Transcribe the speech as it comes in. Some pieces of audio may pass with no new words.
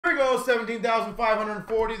go,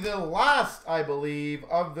 17,540. The last, I believe,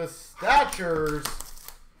 of the Statures.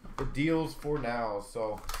 The deals for now.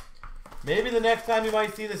 So maybe the next time you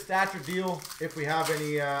might see the Stature deal, if we have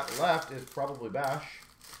any left, is probably Bash,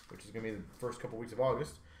 which is going to be the first couple weeks of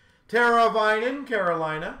August. Tara Vinen,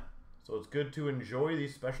 Carolina. So it's good to enjoy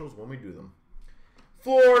these specials when we do them.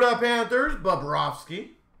 Florida Panthers, Bobrovsky.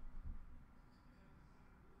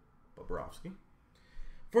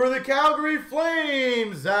 For the Calgary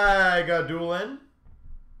Flames, Zagadulin.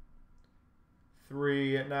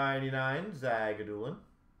 $3.99, Zagadulin.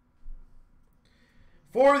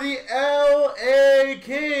 For the LA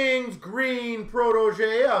Kings, green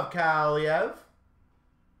protege of Kaliev.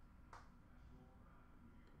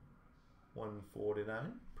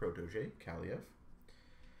 $1.49, protege, Kaliev.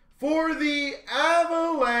 For the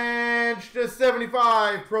Avalanche, to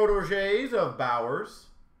 75 proteges of Bowers.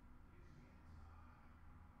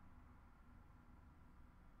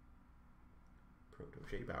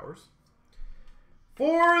 Protege Bowers.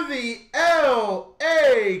 For the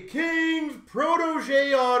LA Kings,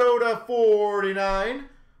 protege auto to 49,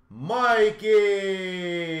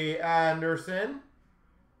 Mikey Anderson.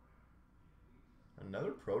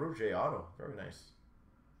 Another protege auto, very nice.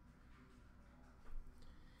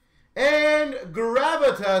 And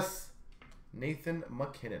Gravitas, Nathan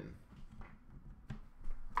McKinnon.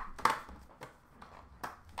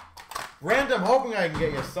 Brent, I'm hoping I can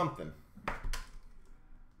get you something.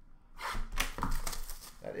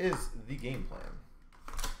 That is the game plan.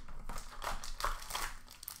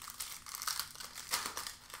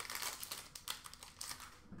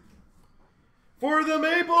 For the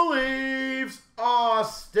Maple Leafs,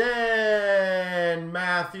 Austin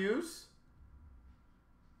Matthews.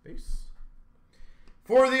 Base.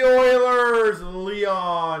 For the Oilers,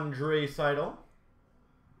 Leon Draisaitl.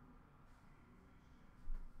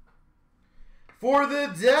 For the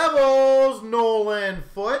Devils, Nolan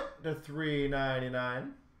Foote to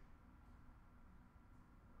 3.99.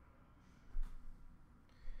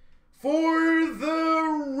 For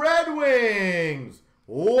the Red Wings,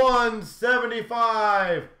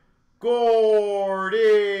 175,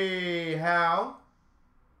 Gordie Howe.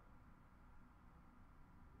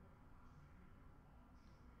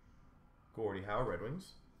 Gordie Howe, Red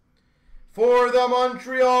Wings. For the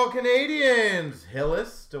Montreal Canadiens,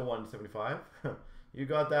 Hillis to 175. You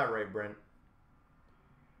got that right, Brent.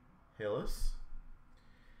 Hillis.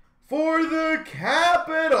 For the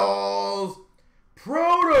Capitals,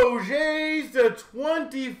 proteges to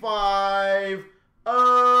 25,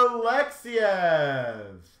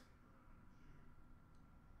 Alexiev.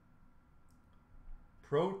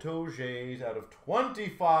 Proteges out of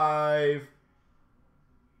 25,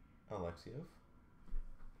 Alexiev.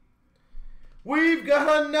 We've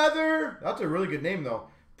got another, that's a really good name though,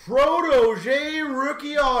 protege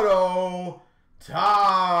rookie auto,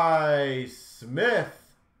 Ty Smith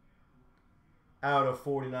out of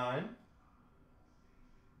 49.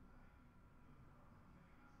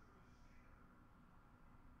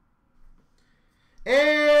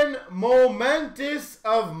 And Momentous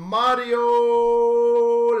of Mario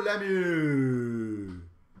Lemieux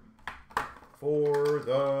for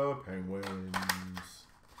the Penguins.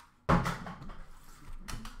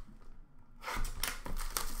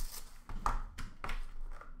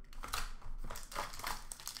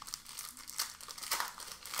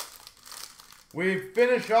 We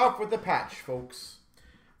finish off with the patch, folks.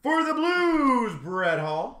 For the Blues, Brett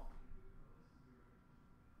Hall.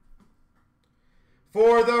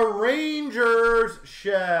 For the Rangers,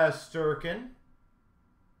 Shesterkin.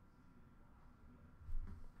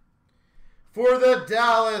 For the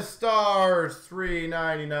Dallas Stars,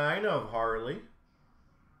 $3.99 of Harley.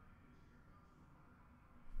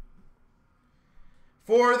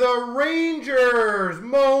 For the Rangers,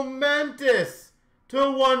 Momentous to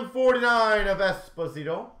 149 of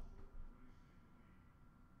Esposito.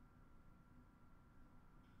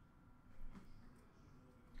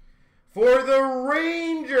 For the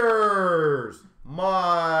Rangers,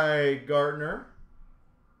 Mike Gartner,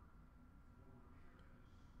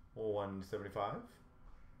 175.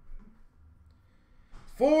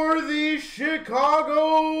 For the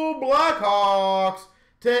Chicago Blackhawks,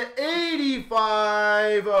 to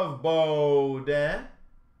 85 of Beaudin.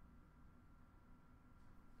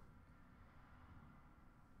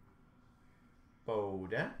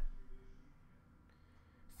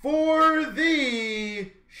 For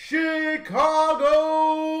the Chicago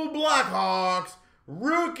Blackhawks,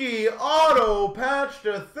 rookie auto patch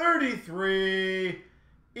to 33,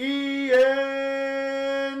 Ian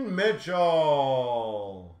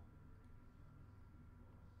Mitchell.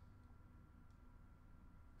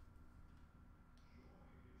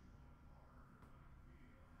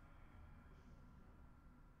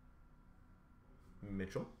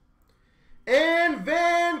 Mitchell. And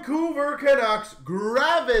Vancouver Canucks,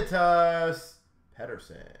 Gravitas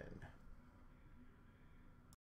Pedersen.